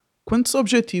Quantos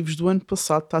objetivos do ano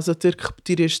passado estás a ter que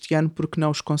repetir este ano porque não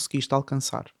os conseguiste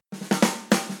alcançar?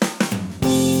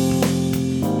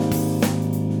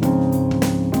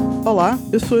 Olá,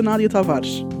 eu sou a Nádia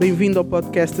Tavares. Bem-vindo ao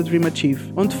podcast A Dream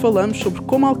Achieve, onde falamos sobre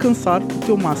como alcançar o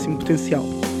teu máximo potencial.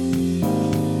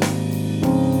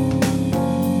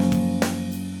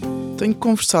 Tenho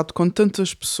conversado com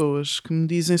tantas pessoas que me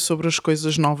dizem sobre as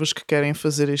coisas novas que querem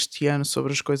fazer este ano,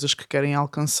 sobre as coisas que querem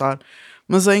alcançar,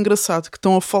 mas é engraçado que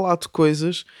estão a falar de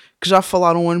coisas que já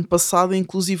falaram o ano passado,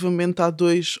 inclusivamente há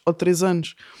 2 ou 3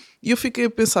 anos. E eu fiquei a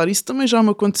pensar, isso também já me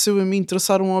aconteceu a mim,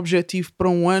 traçar um objetivo para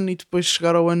um ano e depois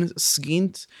chegar ao ano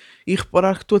seguinte e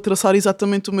reparar que estou a traçar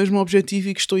exatamente o mesmo objetivo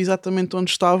e que estou exatamente onde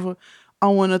estava há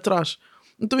um ano atrás.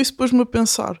 Então isso pôs-me a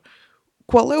pensar,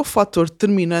 qual é o fator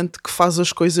determinante que faz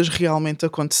as coisas realmente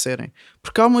acontecerem?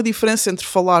 Porque há uma diferença entre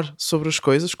falar sobre as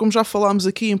coisas, como já falámos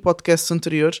aqui em podcasts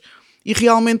anteriores, e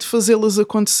realmente fazê-las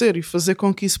acontecer e fazer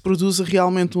com que isso produza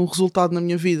realmente um resultado na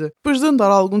minha vida. Depois de andar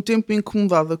algum tempo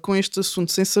incomodada com este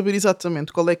assunto sem saber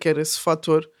exatamente qual é que era esse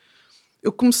fator,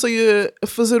 eu comecei a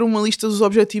fazer uma lista dos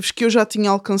objetivos que eu já tinha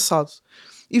alcançado.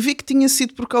 E vi que tinha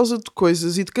sido por causa de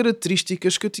coisas e de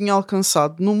características que eu tinha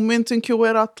alcançado no momento em que eu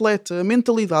era atleta, a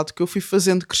mentalidade que eu fui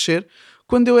fazendo crescer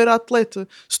quando eu era atleta.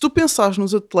 Se tu pensares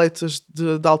nos atletas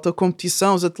de alta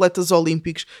competição, os atletas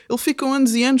olímpicos, eles ficam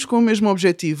anos e anos com o mesmo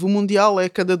objetivo. O Mundial é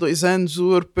cada 2 anos,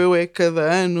 o Europeu é cada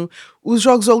ano, os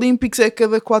Jogos Olímpicos é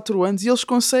cada 4 anos e eles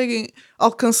conseguem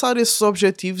alcançar esses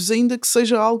objetivos, ainda que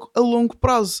seja algo a longo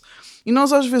prazo. E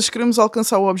nós às vezes queremos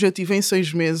alcançar o objetivo em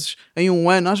 6 meses, em 1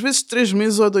 ano, às vezes 3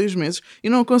 meses ou 2 meses, e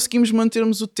não conseguimos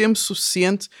mantermos o tempo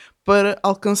suficiente para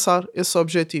alcançar esse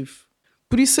objetivo.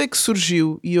 Por isso é que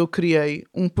surgiu e eu criei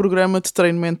um programa de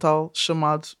treino mental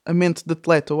chamado A Mente de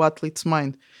Atleta, o Athlete's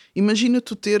Mind. Imagina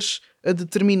tu teres a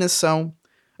determinação,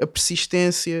 a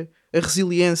persistência, a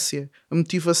resiliência, a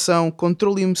motivação,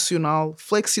 controle emocional,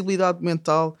 flexibilidade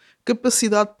mental,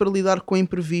 capacidade para lidar com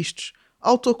imprevistos,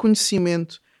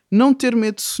 autoconhecimento, não ter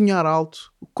medo de sonhar alto,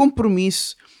 o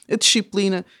compromisso, a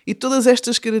disciplina e todas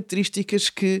estas características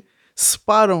que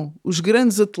separam os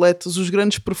grandes atletas, os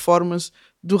grandes performers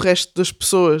do resto das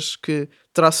pessoas que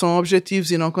traçam objetivos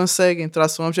e não conseguem,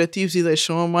 traçam objetivos e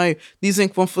deixam a meio, dizem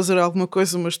que vão fazer alguma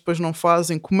coisa mas depois não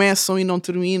fazem, começam e não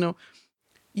terminam.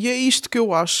 E é isto que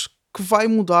eu acho que vai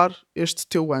mudar este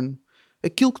teu ano.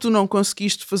 Aquilo que tu não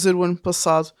conseguiste fazer o ano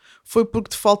passado foi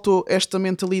porque te faltou esta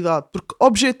mentalidade. Porque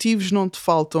objetivos não te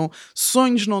faltam,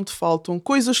 sonhos não te faltam,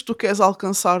 coisas que tu queres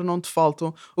alcançar não te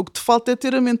faltam. O que te falta é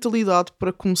ter a mentalidade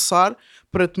para começar,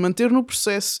 para te manter no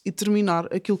processo e terminar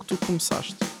aquilo que tu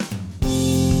começaste.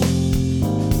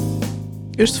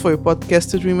 Este foi o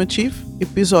podcast A Dream Achieve,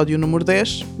 episódio número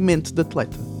 10, Mente de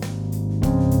Atleta.